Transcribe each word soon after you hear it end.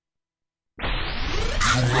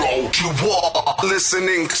You are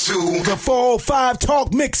listening to the Vol14 Talk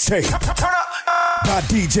Mixtape by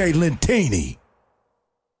DJ Lentini.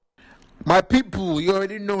 My people, you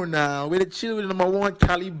already know now. We're the chill with number one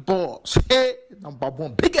Cali boss. Hey, number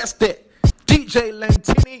one biggest day. DJ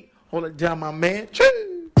Lentini. Hold it down, my man. Chill.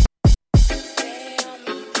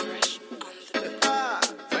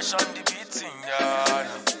 Fresh on the beating, yeah.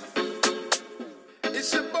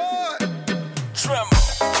 It's your boy Tremble.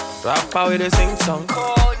 Rapper with a sing song.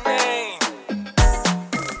 Code name.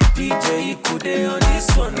 DJ Ikude on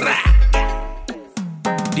this one.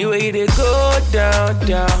 The way they go down,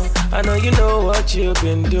 down. I know you know what you've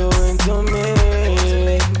been doing to me.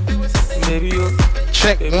 Baby, you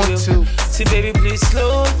check baby, 1, 2. See, baby, please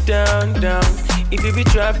slow down, down. If you be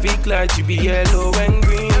traffic light, you be yellow and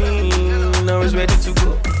green. Now it's ready to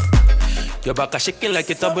go. Your back are shaking like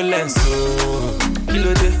a turbulence. So,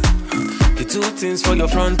 kilo day. The two things for your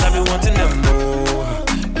front, I be wanting them more.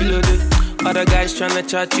 Kilo day. Other guys tryna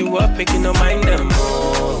chat you up, making no mind them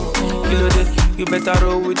more. Kilo day. You better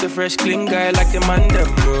roll with the fresh, clean guy like the man them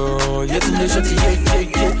more. Yeah, to the shorty,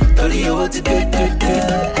 yeah. Tell you what to do.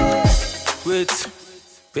 Wait,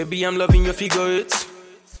 baby, I'm loving your figure eight.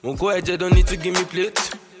 Won't go ahead, you don't need to give me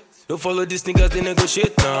plate. Don't follow these niggas, they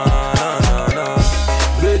negotiate. Nah.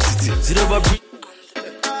 Great city, zero but breathe.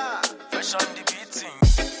 Fresh on the beating.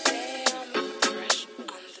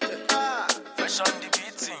 Fresh on the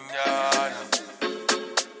beating, yeah.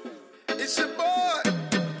 It's your boy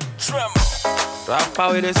Tremble. Rapper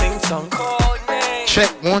with a sing song.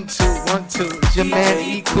 Check 1, 2, 1, 2. It's your man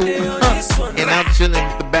E-Cool. And I'm chilling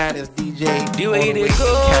with the baddest DJ. The way they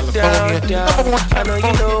go down, down. I know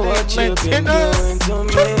you know what you've been doing to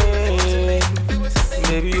me.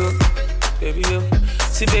 Baby, you.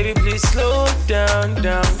 See, baby, please slow down,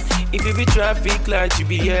 down. If you be traffic light, you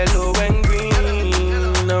be yellow and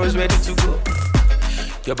green. Now it's ready to go.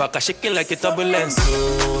 Your back are shaking like a turbulence.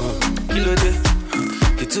 So, kilo day.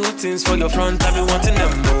 The two things for your front, I be wanting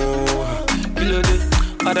them more. Kilo day.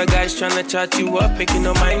 Other guys tryna chat you up, making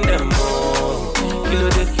no mind them more. Kilo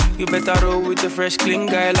day. You better roll with the fresh, clean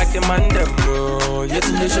guy like the man them more. Yeah,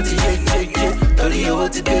 to the shorty, yeah. Tell you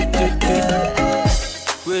what to do.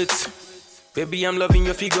 Wait, baby, I'm loving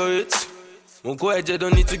your figure eight. Won't go ahead, you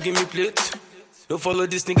don't need to give me plate. Don't follow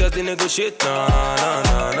these niggas, they negotiate.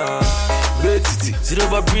 Nah. Great city, zero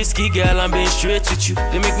but brisky, girl, I'm being straight with you.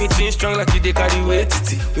 They make me twin strong like you, they carry weight,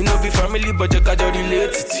 titi. We know be family, but you can't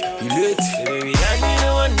relate it. Baby, I need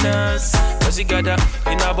a one dance. Cause you got that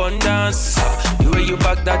in abundance. The way you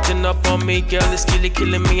back that chin up on me, girl, it's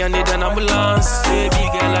killing me, I need an ambulance. Baby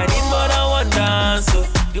girl, I need more than one dance.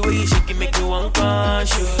 The way you shake it, make me one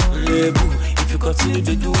conscious. If you continue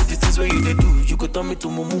to do this is what you they do, you could turn me to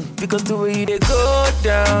mumu. Because the way they go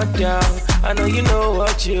down, down. I know you know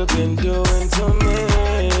what you've been doing to me.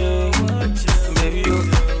 Baby,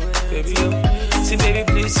 you. See, baby,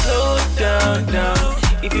 please slow down, down.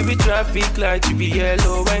 If you be traffic light, you be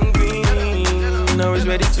yellow and green. Now it's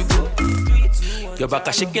ready to go. Your back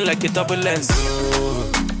are shaking like a turbulence. So,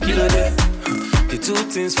 kilo day. The two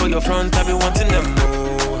things for your front, I be wanting them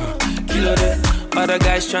more. Kilo day. Other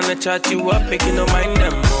guys tryna chat you up, making no mind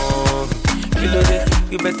them more. Kilo day.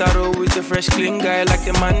 You better roll with the fresh, clean guy like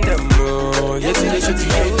the man them more. Yes, they should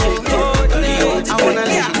I wanna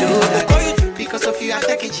let you know because of you I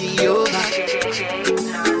take it over.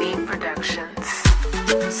 Productions.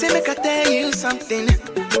 Say make I tell you something.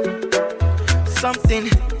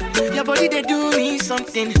 Your body they do me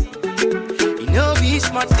something. You know be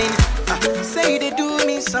smart thing. Say they do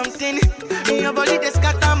me something. Your body they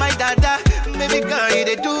scatter my dada. Baby girl, you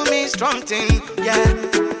they do me strong thing. Yeah,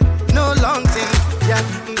 no long thing. Yeah,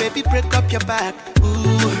 baby break up your back.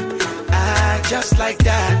 Ooh, just like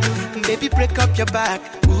that. Baby break up your back.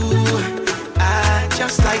 Ooh,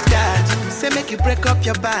 just like that. Say make you break up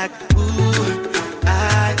your back. Ooh,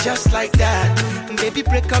 just like that. Baby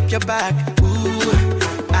break up your back. Ooh,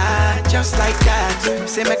 just like that.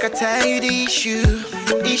 Say make I tell you the issue.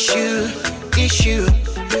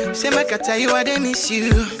 Say make I tell you I miss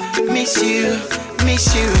you.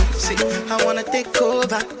 See, I wanna take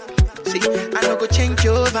over. See, I no go change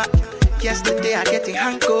over. Yesterday I get a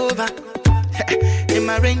hangover in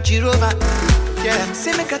my Range Rover. Yeah,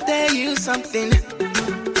 say make I tell you something.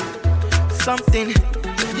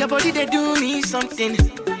 Your body they do me something.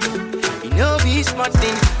 You know be smart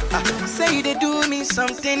thing. Say they do me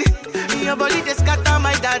something. Your body they scatter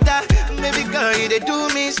my dada. Baby girl, you they do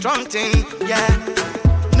me strong thing. Yeah,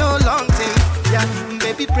 no long thing. Yeah,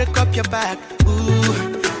 baby break up your back.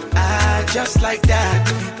 Ooh, just like that.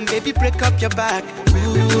 Baby break up your back.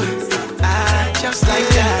 Ooh, just like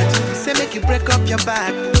that. Say make you break up your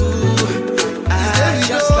back. Ooh, that,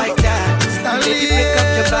 just like that. Baby, break up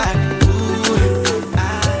your back.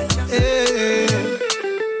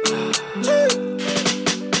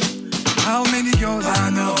 How many girls I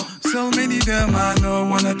know? So many them I know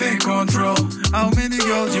wanna take control. How many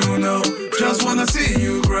girls you know just wanna see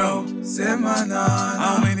you grow? Say my name.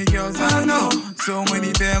 How many girls I know? So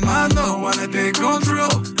many them I know wanna take control.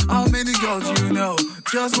 How many girls you know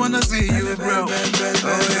just wanna see you grow?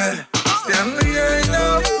 Oh yeah, Stanley, I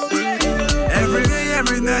know. Every day,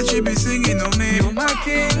 every night she be singing on me, oh my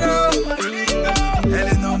king, oh. Elle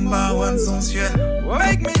est number one sensuelle,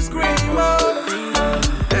 make me scream, oh.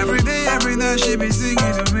 Every day, every night she be singing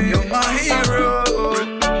to me, you're my hero.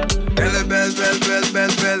 Elle est belle, belle, belle,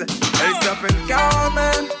 belle, belle. Elle s'appelle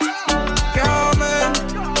Carmen, Carmen.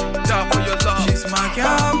 Die for your love. She's my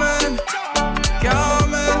Carmen,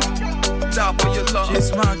 Carmen. Die for your love.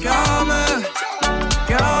 She's my Carmen,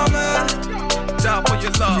 Carmen. Die for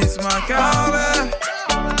your love. She's my Carmen,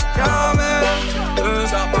 Carmen.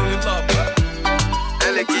 Die for your love.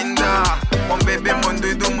 Elle est kinda, mon bébé, mon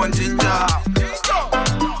doudou, mon ginger.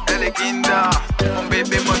 Mon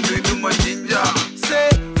baby, mon doudou, mon ginger. Say,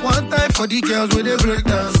 one time for the girls with the break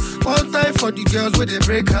dance. One time for the girls with the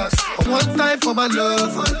break house. One time for my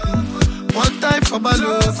love for you. One time for my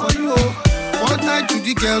love for you. One time to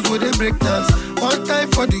the girls with the break dance. One time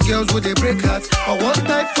for the girls with the break house. One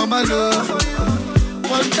time for my love for you.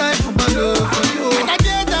 One time for my love for you. And I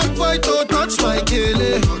get that boy to touch my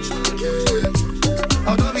kele.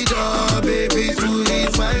 I'll do me the baby, smooth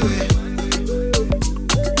it my way.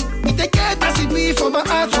 Me for my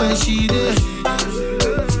heart when she did.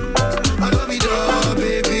 I love me though,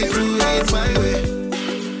 baby, through it my way.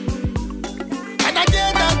 And I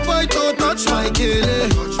get that boy to touch my kele.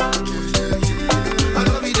 I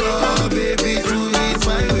love me though, baby, through it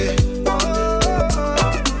my way.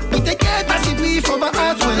 Me take it as me for my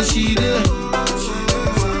heart when she did.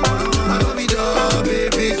 I love me though,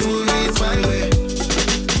 baby, through it my way.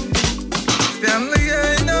 Stanley, I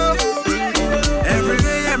know. Every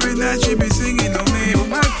day, every night she be singing on me, oh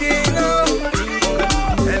my king, oh.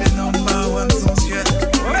 Elle est number one sensuelle.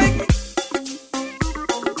 Make me.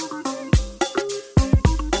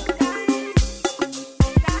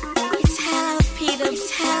 It's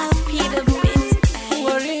hello Peter, bitch.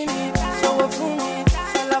 Worry me, show up for me,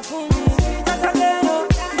 show up for me. That's again,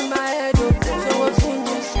 in my head, show up for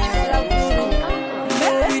me, show up for me.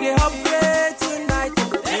 Maybe they upgrade tonight.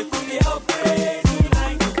 Maybe they upgrade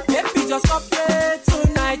tonight. Maybe just upgrade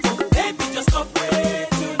tonight. Maybe just upgrade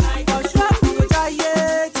tonight. For sure we go jaye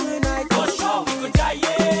tonight. For sure we go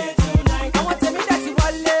jaye tonight. I want to me that you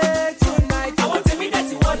want late tonight. I want to me that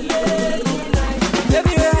you want late tonight.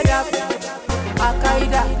 Baby, head up,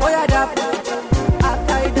 Akaida, boy head up.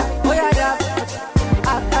 Akaida, boy head up.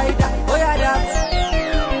 Akaida, boy head up.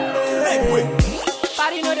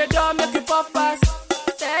 Body know the door, make you puff pass.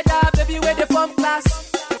 Say that, baby, where the form class.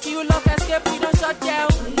 You lock escape, we don't shut down.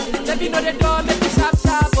 Baby, know the door, make you sharp,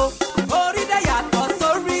 sharp, oh. Oh, the yato,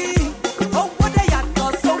 sorry. Oh, what the yato,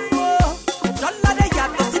 so cool. Dollar the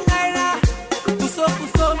yato, sinaira. Kuso,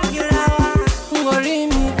 mirawa. Worry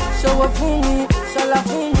me, show up for me, show up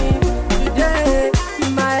for me. Today, in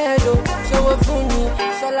my head, oh, show up for me,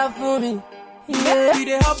 show up for me. Yeah. Maybe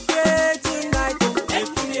they upgrade tonight.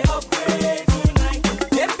 Maybe they upgrade tonight.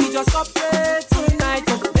 Maybe just upgrade tonight.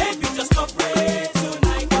 Maybe just upgrade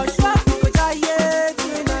tonight. For sure we go jaye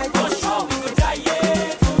tonight. For sure we go jaye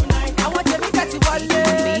tonight. I want to be that you want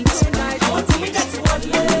late tonight. I want to be that you want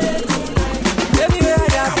late tonight. Baby,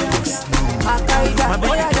 head up, Akaida,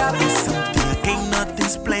 boy head up. Cannot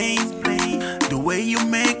explain the way you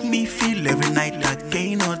make me feel every night. I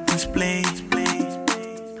cannot explain.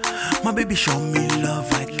 My baby, show me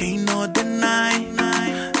love, I cannot deny.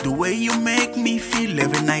 The way you make me feel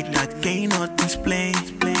every night, I cannot explain.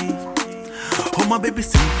 Oh, my baby,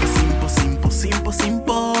 simple, simple, simple, simple,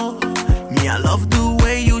 simple. Me, I love the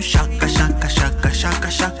way you shaka, shaka, shaka, shaka,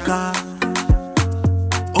 shaka.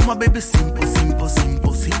 Oh, my baby, simple, simple,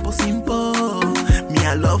 simple, simple, simple. Me,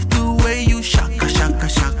 I love the way you shaka, shaka,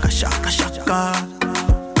 shaka, shaka, shaka.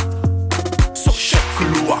 So shake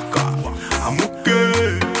waka, I'm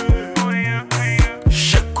okay.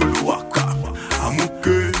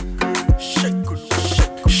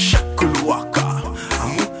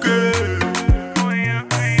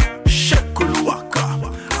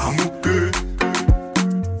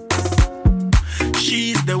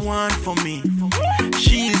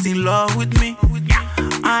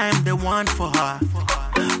 For her,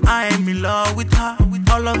 I am in love with her.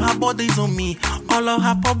 All of her bodies on me, all of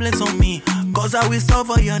her problems on me. Cause I will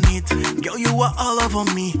solve all your needs. Girl, you are all over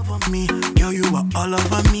me. Girl, you are all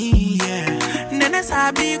over me, yeah. Nene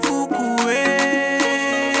sabi kukuwe.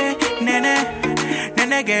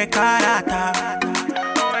 nene que carata.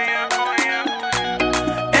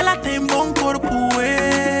 Ela tem bom corpo,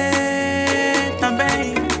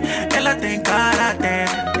 também. Ela tem caráter.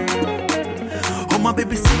 Oh my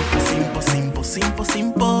baby, simple.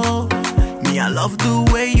 Me, I love the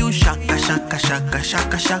way you shaka.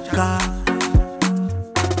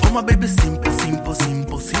 Oh my baby, simple.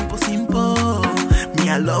 Me,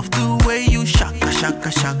 I love the way you shaka.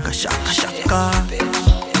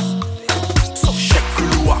 So shake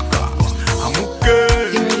waka, I'm okay.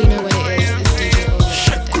 You already know what it is. It's DJ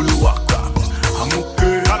Shake waka, I'm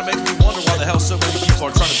okay. Kinda makes me wonder why the hell so many people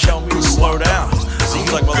are trying to tell me to slow down.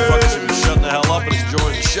 Seems like motherfuckers should be shutting the hell up and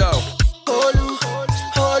enjoying the show. Holu,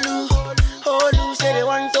 say they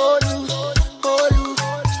want Holu.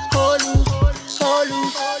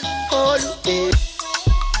 Eh.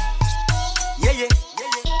 Yeah.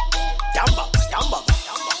 Yamba.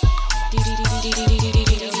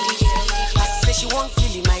 I say she won't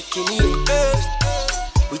kill him, my Kenny.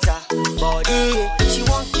 With her body, she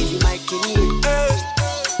won't kill him, my Kenny.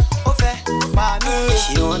 Ofe, mami,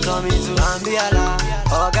 she won't tell me to Bambiala.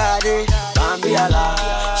 Oh God, Bambiala.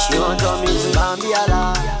 She won't tell me to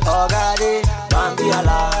Bambiala. Oh God,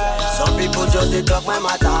 Bambiala. Some people just they talk my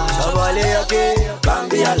matter. Somebody okay,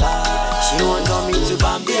 Bambiala. She won't tell me to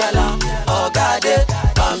Bambiala. Oh God,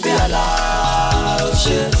 Bambiala. Oh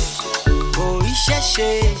shit. Oh isheshe.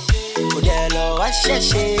 Oh delo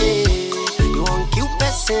asheshe. You won't kill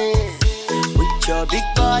person with your big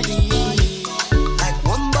body. Like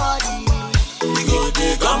one body. We go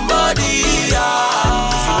take one body. If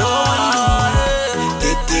you know one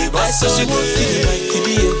do, So she won't kill my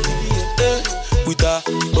kidney, with her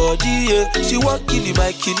body, she won't kill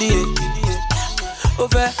my kidney.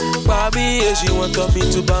 Over, Bambi, she won't turn me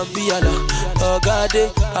to Bambiala. Oh God,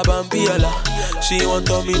 Bambiala. She won't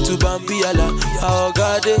turn me to Bambiala. Oh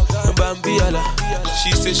God, Bambiala.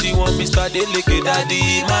 She say she want me start the lick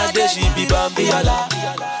daddy. My day she be Bambiala.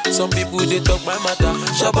 Some people they talk my matter.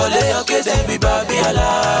 Shabale, okay, they be Bambiala.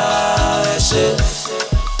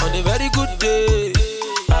 On a very good day,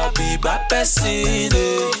 I be bad person.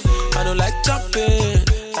 I don't like jumping.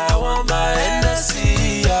 I want my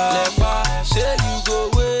Hennessy. Say you go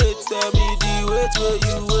wait, tell me the wait where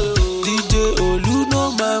you will. DJ Olu know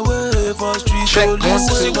my way for street. Check Olu 1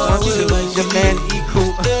 2 know 1 2. Your man Eco.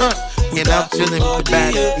 And I'm chilling with the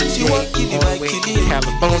bad DJ all the way in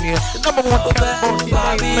California. The number one California.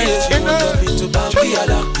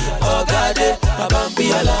 Oh God,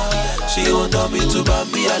 Bambiala. She won't tell me to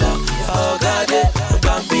Bambiala. Oh God,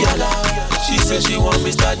 Bambiala. She says she want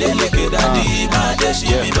me start the liquor daddy. My day she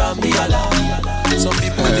be Bambiala. Some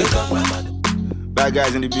people they come my man. Bad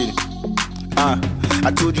guys in the building.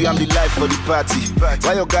 I told you I'm the life for the party.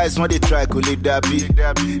 Why your guys want they try to let that be?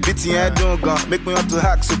 Beating head don't go, make me want to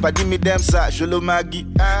hack. So padi me them sa, Jolo Maggie.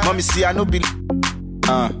 Mommy see I no be.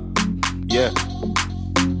 Yeah.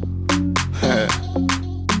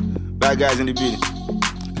 Bad guys in the building.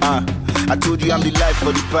 I told you I'm the life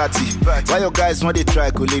for the party. Why your guys want they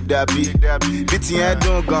try to let that be? Beating head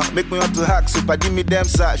don't go, make me want to hack. So padi me them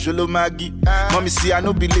sa, Jolo Maggie. Mommy see I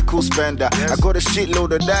no be liquor spender. I got a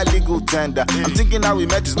shitload of that legal tender. I'm thinking how we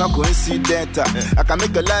met is not coincidental. I can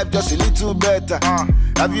make a life just a little better.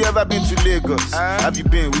 Have you ever been to Lagos? Have you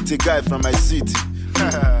been with a guy from my city?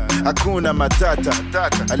 Hakuna Matata.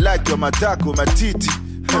 I like your matako, ma titi.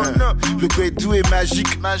 Le pédou est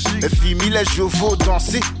magique. Et fille les chevaux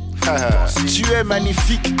danser. Tu es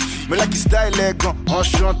magnifique, mais la qui style est grand,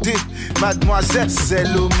 enchanté. Mademoiselle, c'est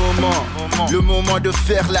le moment de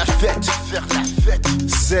faire la fête.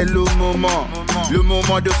 C'est le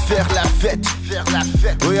moment de faire la fête.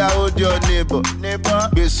 Oh yeah, hold your neighbor,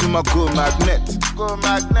 Besuma go magnet.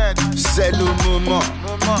 C'est le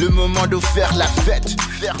moment de faire la fête.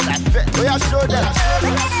 Oh yeah, show them.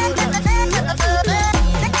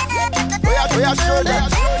 Oh yeah, show them.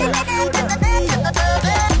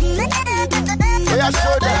 Oh yeah,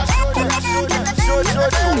 show them. Show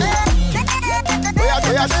them.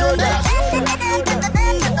 Oh yeah, show them.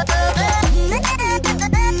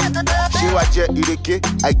 Chiwaje Ireke,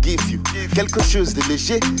 I give you quelque chose de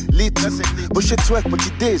léger, little. Boucher twerk,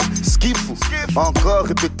 petit days, skiffle. Encore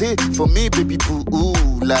répété, for me baby boo. Ooh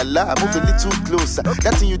la la, move a little closer.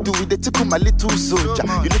 That thing you do with it tickle my little soldier.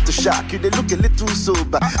 You need to shock, you they look a little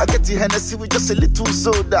sober. I get the Hennessy with just a little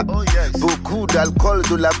soda. Beaucoup d'alcool,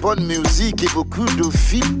 de la bonne musique et beaucoup de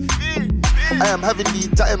filles. I am having the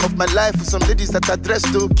time of my life with some ladies that are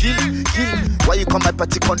dressed to kill. Why you come my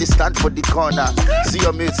party on the stand for the corner? See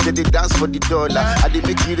your mates, they dance for the dollar. And they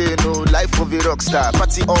make you know life of a rock star.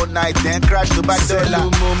 Party all night, then crash to back dollar.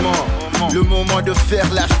 Le moment de faire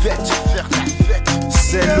la fête.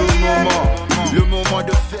 C'est le moment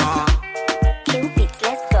de faire. Cupid,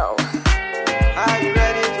 let's go. Are you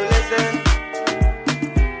ready to listen?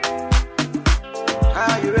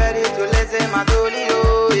 Are you ready to listen, my dolly?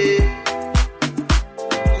 Oh, yeah.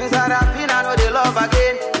 Inside I feel I know they love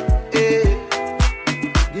again. Yeah.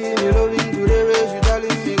 Give me loving to the way she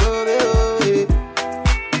telling me go, oh, yeah.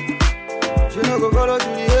 She no go follow to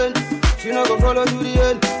the end. She no go follow to the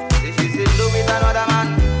end. Say she's in love with another man.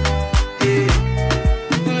 Yeah.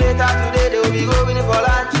 Later today they will be going for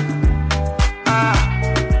lunch.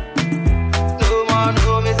 No more,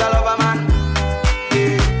 no, Miss Lover man.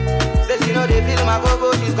 Yeah. Say she know they feel my go-go,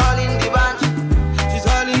 she's calling the bunch. She's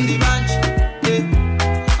calling the bunch. Yeah.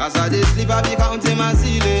 As I dey sleep, I be counting my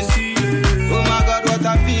ceiling. Oh my God, what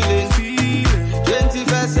I'm feeling.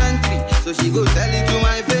 21st century, so she go tell it to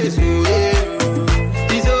my face. Oh yeah,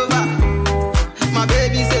 it's over. My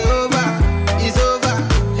baby say over. It's over,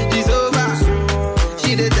 it's over.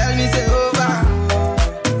 She dey tell me say over.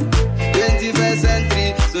 21st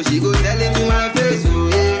century, so she go tell it to my face. Oh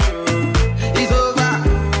yeah, it's over.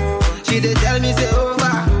 She dey tell me say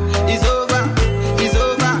over. It's over, it's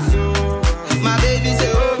over. My baby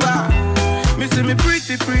say over. Me see me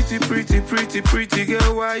pretty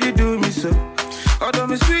girl, why you do me so? Although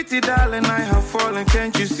me sweetie darling, I have fallen,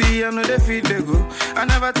 can't you see? I know they feel they go. I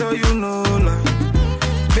never tell you no lie.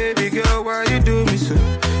 Baby girl, why you do me so?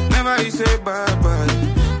 Never you say bye-bye.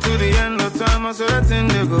 To the end of time, I saw that thing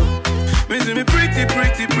they go. Me see me pretty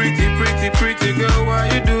girl, why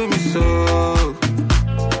you do me so?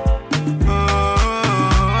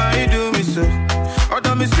 Why you do me so?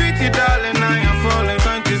 Although me sweetie darling, I am falling,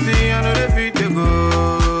 can't you see? I know they feel they go.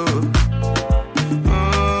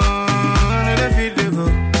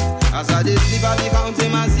 As I dey sleep, I be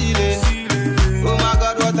counting my ceiling. Oh my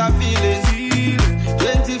God, what I'm feeling.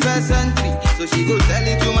 21st century, so she go tell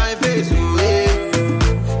it to my face. Oh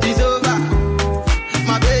yeah, it's over.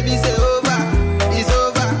 My baby say over. It's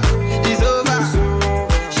over, it's over.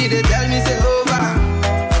 She dey tell me say over.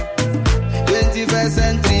 21st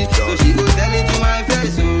century, so she go tell it to my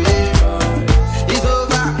face. Oh yeah, it's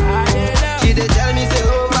over. She dey tell me say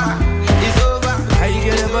over. It's over. How you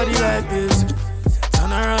get a body like this?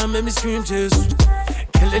 Around, make me scream just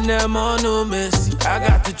killing them all, no mercy. I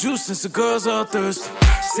got the juice since the girls all thirsty.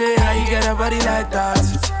 Say how you get a body like that?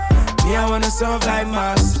 Me, I wanna serve like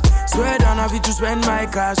mass. Swear down, I fit to spend my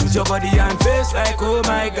cash with your body and face like oh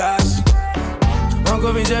my gosh. Won't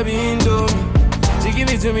go me Jabby into me. She give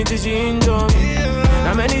it to me till she enjoy me.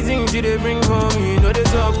 Now many things she they bring for me. Know they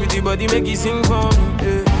talk with the body, make it sing for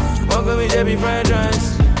me. Won't go me Jabby fried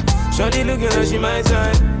rice. Shorty looking like she my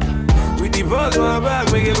type. With the balls on her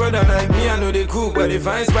back, make a brother like me. I know they cook, but they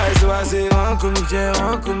find spice. So I say, one come me jet,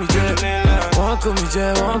 one come me jet, one come me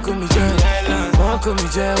jet, one come me jet, one come me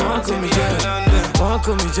jet, one come me jet, one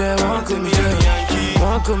come me jet, one come me jet,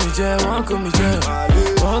 one come me jet, one come me jet,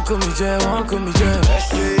 one come me jet, one come me jet,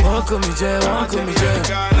 one come me jet, one come me jet,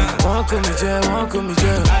 one come me jet, one come me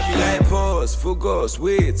jet. I be like pause, focus,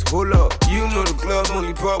 wait, hold up. You know the club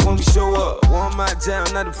only pop when we show up. One my jam,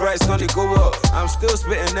 now the price gonna go up. I'm still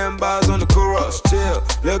spitting them bars on the chorus, chill,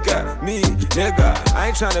 look at me, nigga. I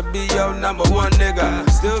ain't tryna be your number one nigga.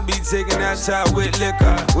 Still be taking that shot with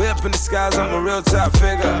liquor. Way up in the skies, I'm a real top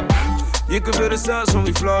figure. You can feel the suns when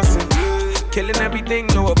we flossing. Killing everything,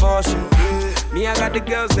 no abortion. Me, I got the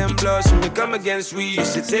girls, them blushing. We come against we, you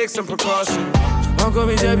should take some precaution. Uncle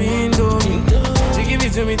me Jabby into me. She give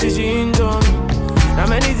it to me till she into me. Now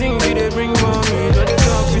many things they bring for me. Know they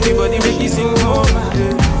talk with the body, make it sing for me.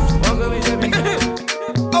 Uncle me Jabby.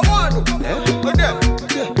 I want to. Go there.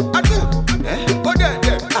 I do. Go there.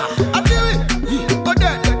 I do it. Go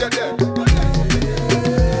there.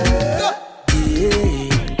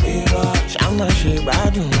 Shama she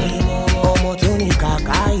badu. Omo tuni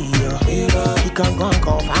kakai. He can go and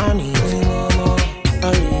confine it.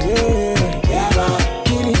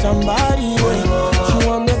 Killing somebody. She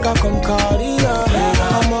want make her come carry her.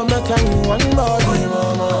 I'ma make her in one body.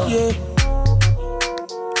 Yeah.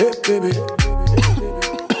 Hey baby.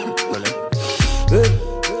 Hey,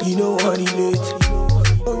 you know what he did.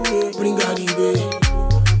 Bring out the way.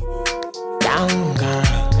 Down, girl.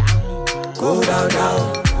 Go down, down.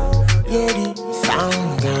 Yeah, the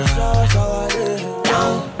sound, girl.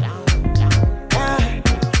 Down.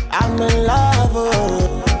 I'm in love.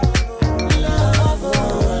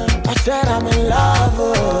 I said I'm in love.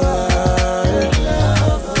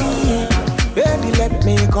 let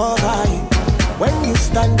me cover you. When you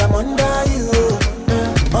stand, I'm under you.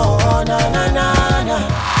 Oh, na na na na.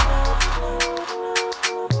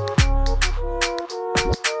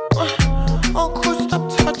 Uncle, stop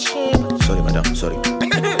touching. Sorry, madam, sorry.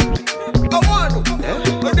 I want to.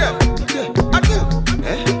 Oh, there. I do.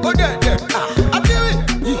 Oh, there. I do it.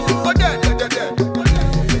 Oh, there.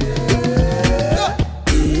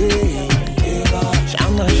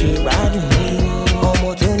 Shama she bad me. Omo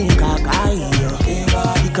Tony Kakai.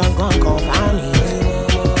 You can go and confine me.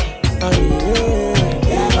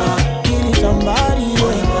 Give me somebody.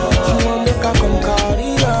 She won't make her come carry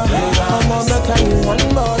her. I'm on better you one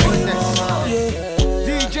body.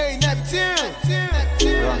 DJ Neptune.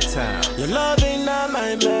 Your love ain't not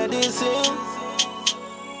my medicine.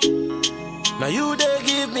 Now you they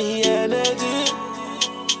give me energy.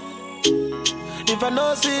 If I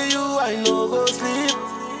no see you, I no go sleep.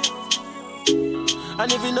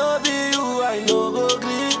 And if it no be you, I no go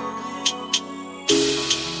sleep.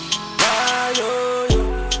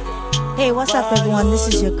 Hey, what's up, everyone? This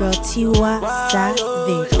is your girl Tiwa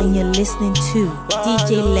Savage, and you're listening to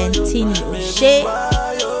DJ Lentini O'Shea.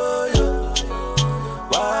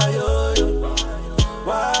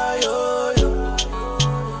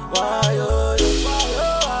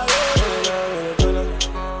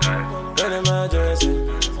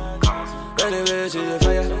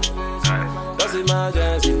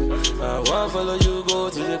 I won't follow you, go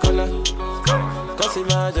to the corner. Cause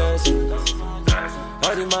emergency.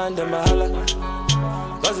 All the man them a holla.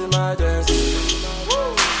 Cause emergency.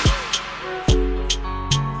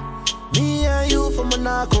 Me and you from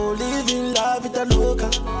Monaco, living life with a loca.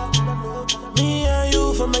 Me and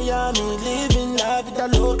you from Miami, living life with a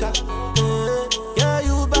loca. Yeah,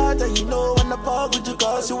 you bad and you know when I fuck with you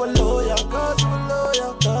cause you a lawyer.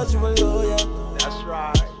 Cause you a lawyer. That's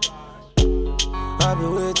right. I've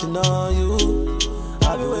been waiting on you.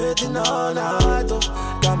 I've been waiting all night.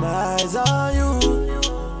 Got my eyes on you.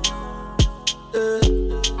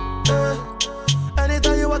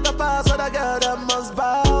 Anytime you want to pass with a girl, them must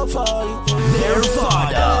bow for you. Their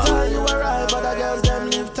father. Anytime you arrive, but the girls them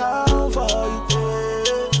leave town for you.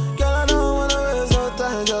 Girl, I don't wanna waste no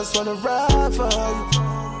time, just wanna ride for you.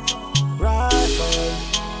 Ride for you.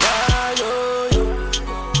 Why yo yo?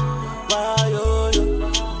 Why yo yo?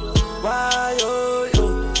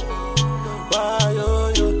 Why yo?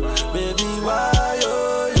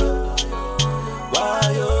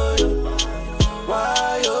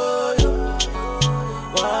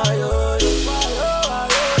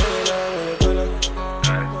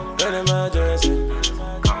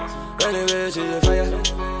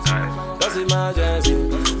 Emergency.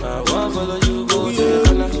 I won't follow you, go to the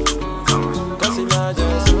corner. Cause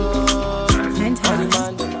emergency.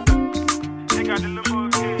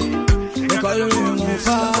 They call me on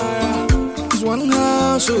fire. It's one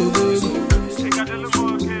house, so baby.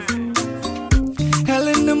 Hell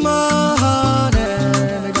in the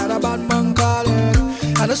morning, I got a bad man calling.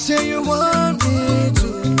 I don't say you want me to,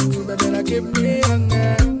 but then I keep me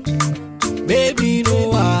hungry. Baby,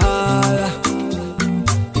 no wahala.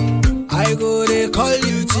 I go, they call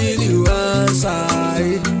you till you answer.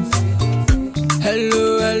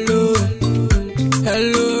 Hello, hello,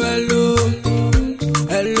 hello, hello,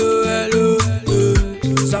 hello, hello,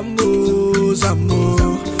 Zambo, Zambo.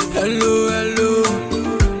 Hello, hello,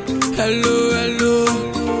 hello, hello,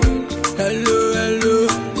 hello, hello,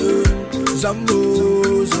 Zambo,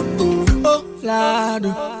 Zambo. Oh,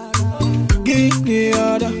 Lado, give me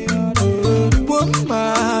other,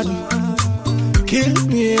 woman. Kill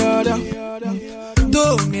me other,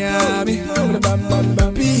 do me abi,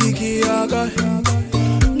 picky other.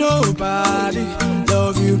 Nobody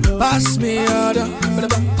love you, pass me other.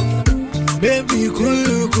 Baby,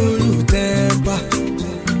 cool temper.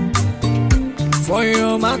 For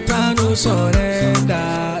your matter, no surrender.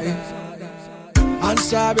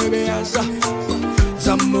 Answer, baby, answer.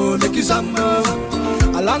 Zammo, make you Zammo.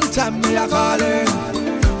 A long time me a calling.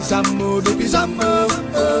 Zammo, baby, Zammo.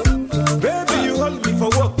 Baby, you hold me for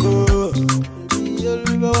work, oh.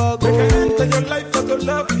 Make I enter your life, I go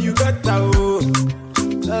love you better, oh.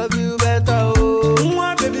 Love you better, oh.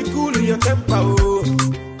 Mwah, baby, cool your temper, oh.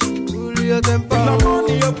 Cool your temper, oh. If I'm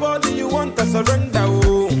on your body, you want to surrender,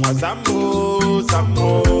 oh. Zammo,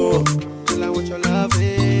 Zammo. Tell her what your love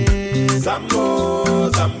is.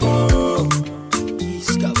 Zammo, Zammo.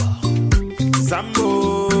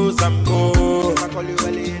 Zammo, Zambo. I call you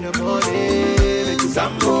early in the morning.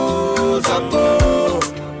 Zambo, Zambo.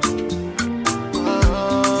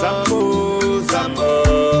 Zambo, Zambo.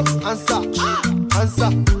 Answer,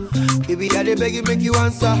 answer. Baby, I dey beg you, make you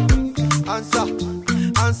answer. Answer,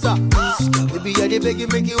 answer. Baby, I dey beg you,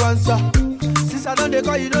 make you answer. since I don't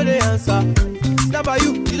call you, know the answer. Step by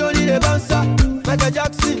you, you don't need a bouncer. Michael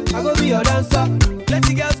Jackson, I go be your dancer. Let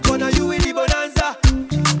the girls go now, you will the bonanza.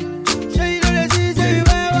 Show you know the see, say you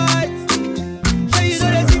wear white. Show you know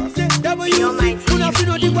the see, say W. You not feel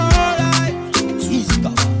no deep alright.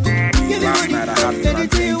 Last night I had plantain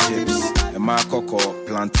chips and my cocoa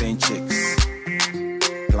plantain chicks.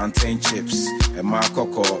 Plantain chips and my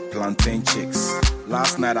cocoa plantain chicks.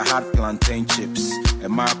 Last night I had plantain chips and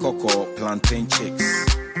my cocoa plantain chicks.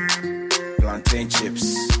 Plantain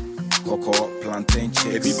chips, cocoa plantain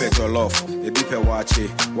chips. Ebi pe jollof, ebi pe wache.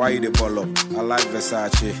 Why you the ball up? I like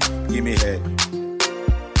Versace. Give me head.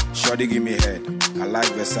 Shorty give me head. I like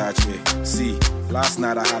Versace. See, last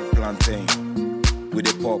night I had plantain with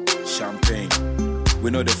the pop champagne. We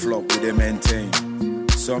know the flop, we the maintain.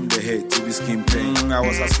 Some they hate to be skin pain. I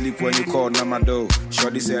was asleep when you called Namado.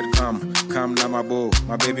 Shorty said, come Namabo.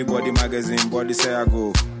 My baby body magazine, body say I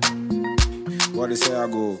go. Body say I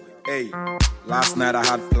go. Hey, last night I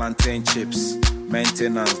had plantain chips.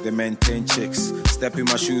 Maintenance, they maintain chicks. Step in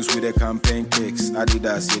my shoes with the campaign kicks.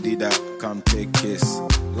 Adidas, Adidas, come take kiss.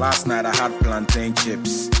 Last night I had plantain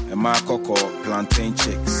chips. And my cocoa, plantain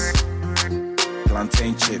chicks.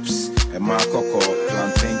 Plantain chips. And my cocoa,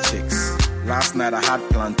 plantain chicks. Last night I had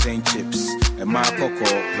plantain chips and my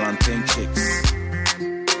cocoa plantain chicks.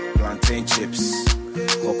 Plantain chips,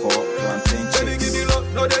 cocoa plantain chips. Baby, give me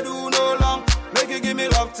love, no they do no long. Make you give me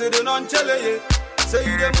love to the non-chele. Say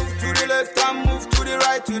you they move to the left and move to the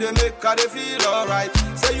right. To the make her they feel alright.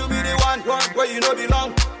 Say you be the one where you know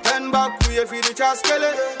belong. Then back to you feel the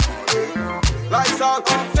chaskele. Lights out,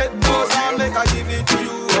 confet goes on. Make I give it to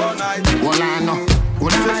you all night. Well I know.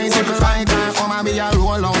 Would I like to right now, come and be a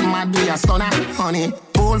roll out, mad be a stunner, honey.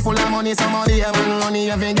 Pool full of money, somebody have money,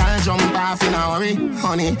 every girl jump off in a hurry,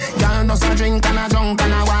 honey. Girl does a drink and a drunk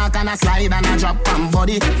and a walk and a slide and a drop and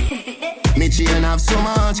body. Me chain have so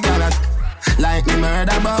much color, like me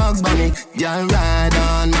murder bugs bunny. Girl ride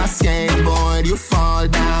on my skateboard, you fall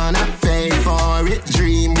down, I pay for it.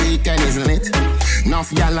 Dream weekend is lit,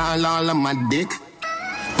 enough girl all on my dick.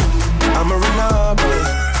 I'm a runner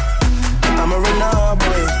boy. I'm a runner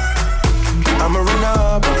boy. I'm a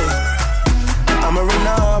runner boy. I'm a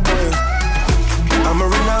runner boy. I'm a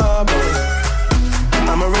runner boy.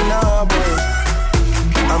 I'm a runner boy.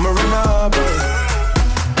 I'm a runner boy.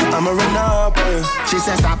 I'm a runner boy. She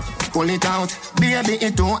says stop, pull it out. Baby,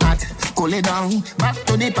 it too hot. Cool it down. Back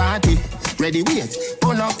to the party. Ready, wait.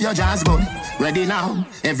 Pull up your jazz gun. Ready now.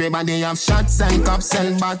 Everybody have shots and cups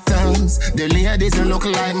and bottles. The ladies look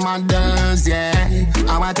like models, yeah.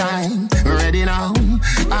 Our time. Ready now.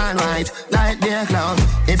 Alright, like their clown.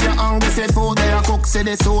 If you're hungry, say food, they are cook, say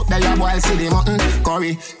the soup, they are boil, say the mutton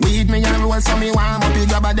curry. Weed me and roll, so me warm up, you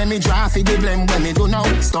grab a them, me draft, the blame when me do no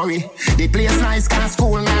story. The place nice, cause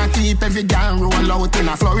school not keep every girl roll out in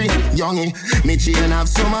a flurry. Youngie, me chain have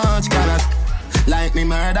so much color. Like me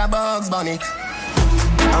murder bugs bunny.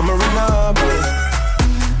 I'm a runner boy.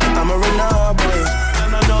 I'm a runner boy.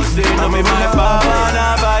 No say no me my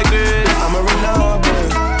banana by grace. I'm a runner boy.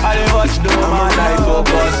 I dey watch no man I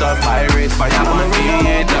focus on my race. Fire on the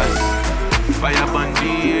haters. Fire on the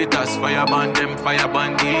haters. Fire on them. Fire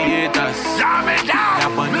on the haters. Fire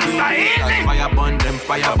on the haters. Fire on them.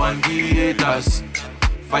 Fire on the haters.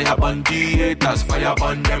 Fire on the haters. Fire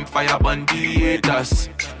on them. Fire on the haters.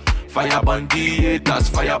 Fire on the haters,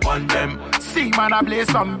 fire on them. See man, I blaze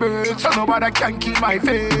some birds, so nobody can keep my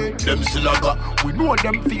faith. Them still a got. We know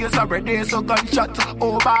them fears already, so gunshot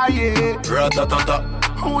over here. Ratatata.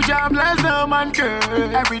 Who jam bless them and curse.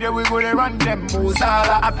 Every day we go to run them moves. All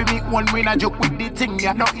I have to make one win a joke with the thing.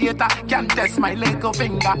 Yeah, no hater can test my little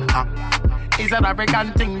finger. It's an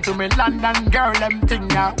African thing to me, London girl, them thing,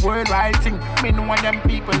 yeah, worldwide thing. Me know one them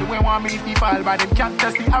people, we want me to fall, but them can't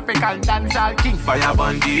test the African dancehall king. Fire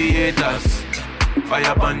on the haters,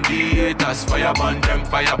 fire on the haters, fire on them,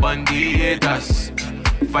 fire on the haters.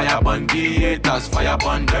 Fire on the haters, fire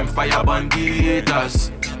on them, fire on the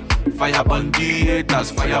haters. Fire on the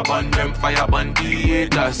haters, fire on them, fire on the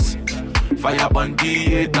haters. Fire on the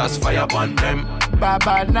haters, fire on them.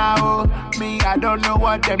 Baba now, me I don't know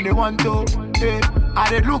what them they want to. I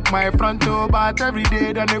did look my front to, but every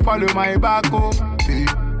day then they follow my back oh.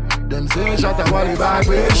 Them say shut up all the bag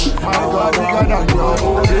wish. My God bigger than your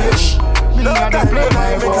old wish. Me I don't play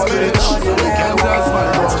my ball bitch. You can dance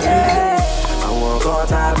my body. I want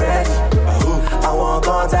contact bread. I want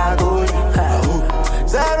contact good.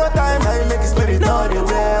 Zero time I make it spirit all the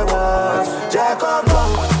way was. Jack on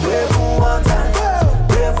come, wait for one time.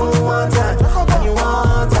 Wait for one time. And you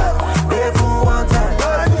want time. Wait for one time.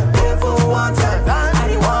 Wait for one time.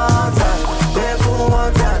 And you want time. Wait for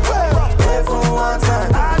one time. Wait for one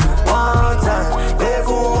time. One time.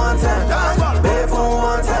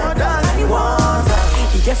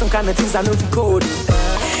 some kind of things I know be cold.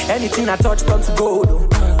 Anything I touch turn to gold.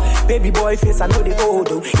 Baby boy face, I know they old.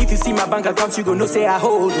 If you see my bank account, you go know say I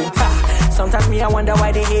hold. Sometimes me, I wonder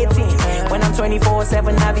why they hating. When I'm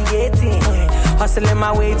 24/7 navigating, hustling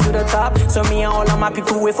my way to the top. So me and all of my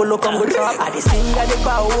people wait for look on the top. I just sing at the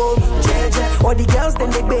bow, all the girls then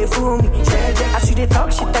they pay for me. As you they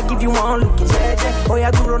talk shit, I give you one look. Oh yeah,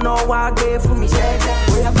 guru know why I gave for me.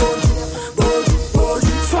 Oh yeah, go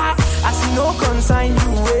swap. I see no consign you.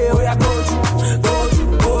 Oh yeah, go.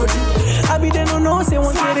 I be there no no say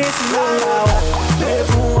one get it slow. Pay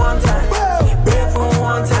for one time. Pay for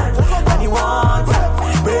one time. I need one time.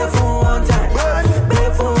 Pay for one time. Pay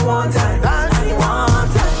for one time. I need one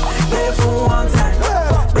time. Pay for one time.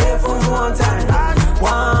 Pay for one time.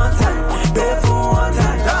 One time. Pay for one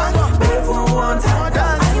time. Pay for one time.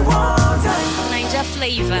 I need one time. Niger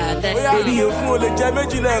flavor. Baby you fool the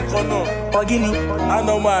damage in that corner. Ogini. I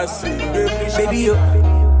know my see. Baby you.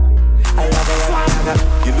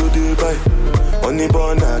 Kilo de bay, money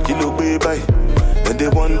bona kilo be bay. Then they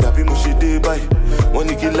wonder people she dey bay.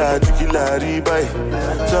 Money killa bay.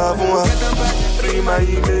 Javua, free my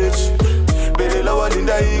image. Baby lower in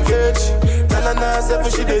the cage. Tell her now say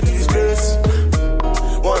she dey disgrace.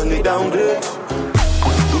 One day downgrade.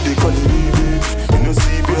 Do they call me babe? You know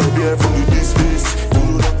see baby from the disgrace.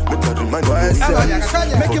 Make her remind me.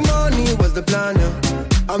 Making money was the plan.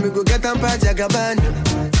 And we go get them by Jagaband.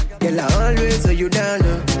 Girl, I always hold you down,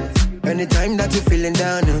 anytime that you feeling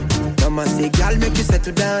down, Mama say, girl, make you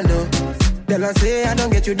settle down, Tell her, say, I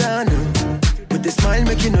don't get you down, With the smile,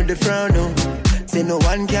 make you know the frown, Say, no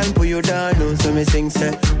one can pull you down, So me sing,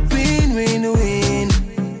 say, win, win, win.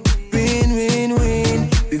 Win, win, win.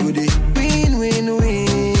 We go the win, win,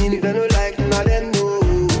 win. You don't like nothing, no.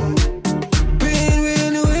 Win,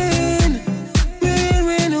 win, win. Win,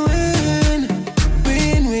 win, win.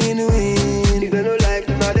 Win, win, win. You don't like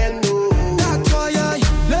nothing.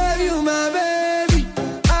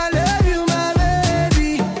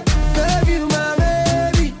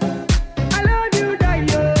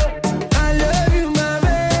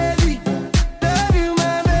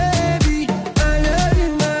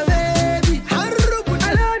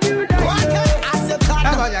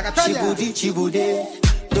 Chibude,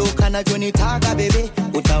 do kana joni taga bebe,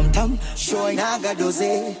 utam tam, showing aga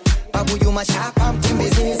doze. Babu you ma shapa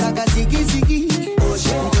mtembeze, zaga zigi zigi.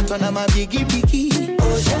 Oshe, mtoto na mabigi bigi.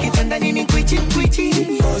 Oshe, kitanda nini kwichi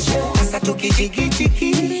kwichi. Oshe, asa tuki jigi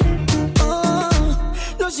jigi. Oh,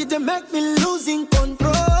 no she dey make me losing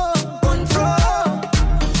control, control.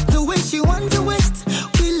 The way she wants the waist,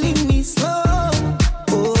 killing me slow.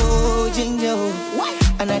 Oh, ginger,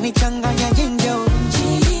 anani changanya ginger.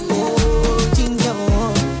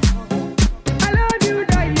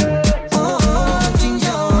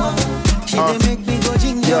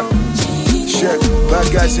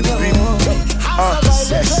 Bad guys in the beat.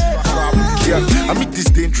 Yeah, I meet this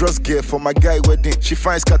dangerous girl for my guy wedding. She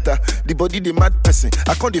finds scatter, the body the mad person.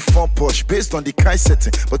 I call the phone push based on the kind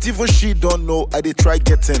setting. But even she don't know, I they try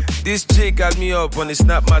getting. This chick got me up on the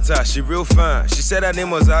snap matter. She real fine. She said her name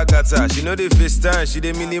was Agatha. She know the FaceTime. She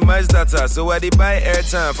they minimize data. So I they buy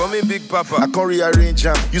airtime for me big papa. I can't rearrange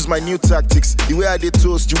them, use my new tactics. The way I they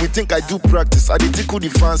toast, you would think I do practice. I they tickle the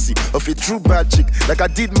fancy of a true bad chick. Like I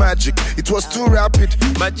did magic, it was too rapid.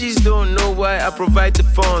 My G's don't know why I provide the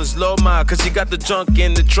funds. Low ma, cause she got the junk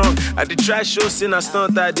in the trunk. I did try show, sin I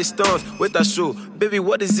stunt, I did stunt. Wait I show, baby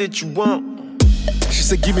what is it you want? She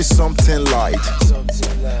said give me something light.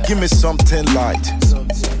 Give me something light.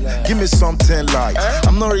 Give me something light.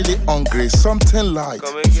 I'm not really hungry, something light.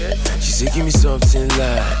 She said give me something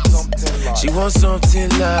light. She wants something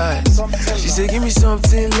light. She said give me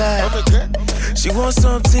something light. She wants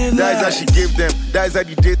something light. That is how she gave them. That is how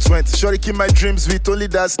the date went. Shorty keep my dreams with only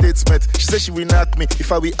that statement. She said she will knock me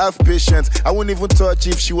if I will have patience. I wouldn't even touch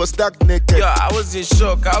if she was stark naked. Yeah, I was in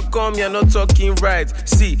shock. How come you're not talking right?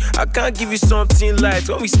 See, I can't give you something light.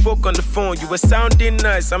 When we spoke on the phone, you were sounding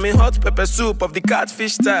nice. I'm in hot pepper soup of the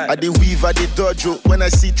catfish type. I dey weave, I dey dojo when I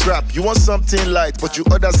see trap. You want something light, but you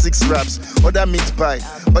order 6 wraps. Order meat pie,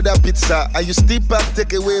 order pizza, and you still pack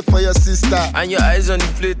take away for your sister. And your eyes on the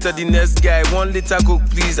plate of the next guy. 1 liter Coke,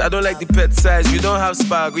 please. I don't like the pet size. You don't have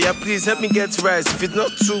spag. Yeah, please help me get rice. If it's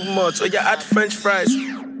not too much, or you add French fries.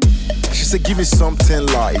 She said, give me something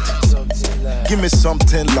light. Give me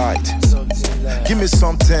something light. Give me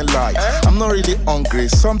something light. I'm not really hungry,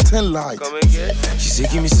 something light. She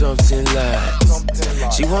said, give me something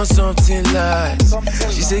light. She wants something light.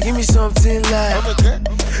 She said, give me something light.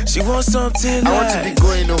 She wants something light. I want to be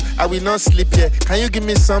going home, I will not sleep here. Can you give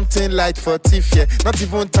me something light for thief here? Not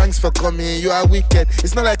even thanks for coming, you are wicked.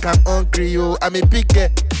 It's not like I'm hungry, yo, I'm a big girl.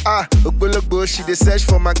 Ogbologbo, she dey search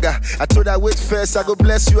for my guy. I told her wait first, I go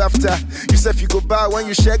bless you after. You said you go buy when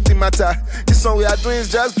you check the matter. This one we are doing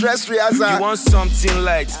is just dress rehearsal. You want something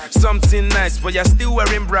light, something nice, but you're still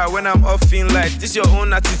wearing bra when I'm off in light. This your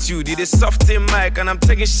own attitude, it is soft in mic, and I'm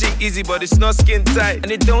taking shit easy, but it's not skin tight.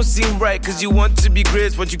 And it don't seem right, cause you want to be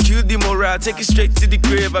great, but you kill the morale, take it straight to the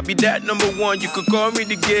grave. I be that number one, you could call me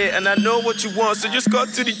the gay, and I know what you want, so just cut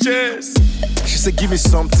to the chase. She said, give me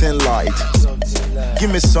something light.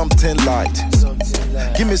 Give me something light.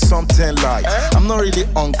 Give me something light. I'm not really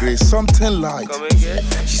hungry, something light.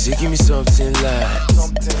 She said, give me something light.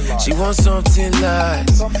 She wants something light.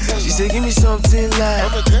 She said, give me something light.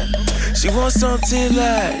 She wants something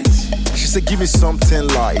light. She said, give me something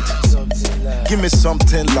light. Give me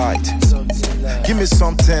something light. Give me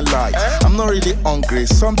something light. I'm not really hungry,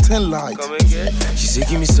 something light. She said,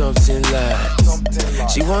 give me something light.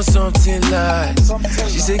 She wants something light.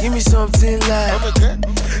 She said, give me something light.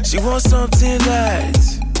 She wants something light.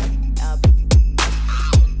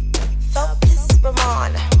 Focus,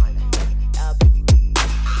 Ramon.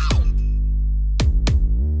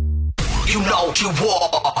 You know you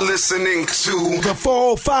are listening to the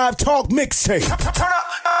Vol14 Talk Mixtape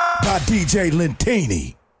by DJ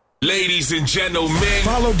Lentini. Ladies and gentlemen,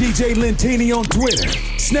 follow DJ Lentini on Twitter,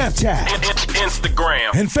 Snapchat,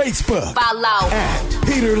 Instagram, and Facebook. Follow at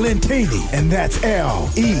Peter Lentini, and that's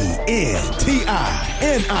LENTINI.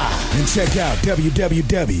 And check out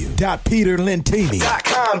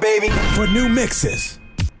www.peterlentini.com, baby, for new mixes.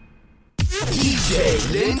 DJ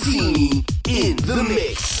Lentini in the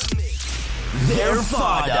mix. Their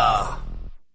father.